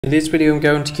In this video, I'm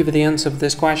going to give you the answer of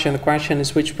this question. The question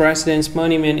is, which president's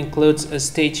monument includes a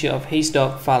statue of his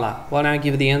dog Fala? Well, I'll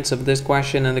give you the answer of this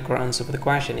question, and the correct answer for the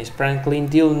question is Franklin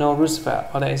Delano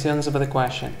Roosevelt. Well, that is the answer for the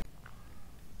question.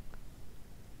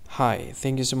 Hi,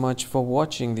 thank you so much for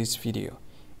watching this video.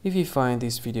 If you find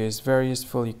this video is very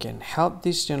useful, you can help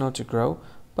this channel to grow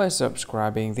by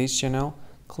subscribing this channel.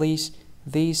 Click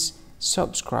this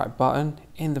subscribe button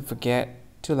and don't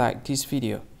forget to like this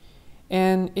video.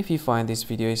 And if you find this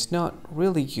video is not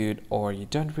really good, or you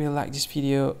don't really like this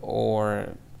video,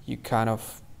 or you kind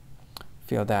of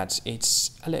feel that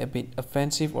it's a little bit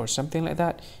offensive or something like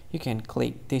that, you can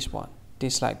click this one,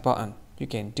 dislike button. You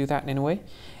can do that anyway.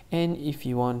 And if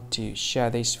you want to share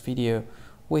this video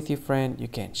with your friend, you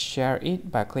can share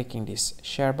it by clicking this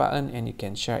share button, and you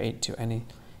can share it to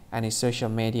any social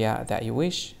media that you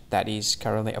wish that is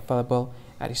currently available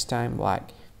at this time, like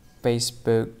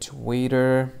Facebook,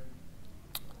 Twitter,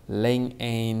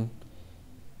 LinkedIn,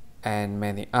 and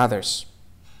many others.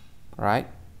 Right?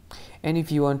 And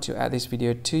if you want to add this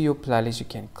video to your playlist, you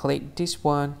can click this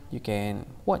one. You can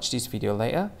watch this video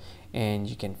later, and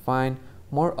you can find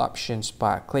more options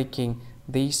by clicking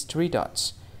these three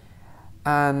dots.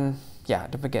 And yeah,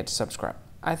 don't forget to subscribe.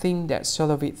 I think that's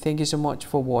all of it. Thank you so much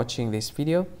for watching this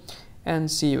video, and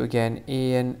see you again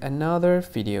in another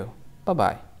video. Bye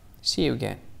bye. See you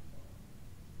again.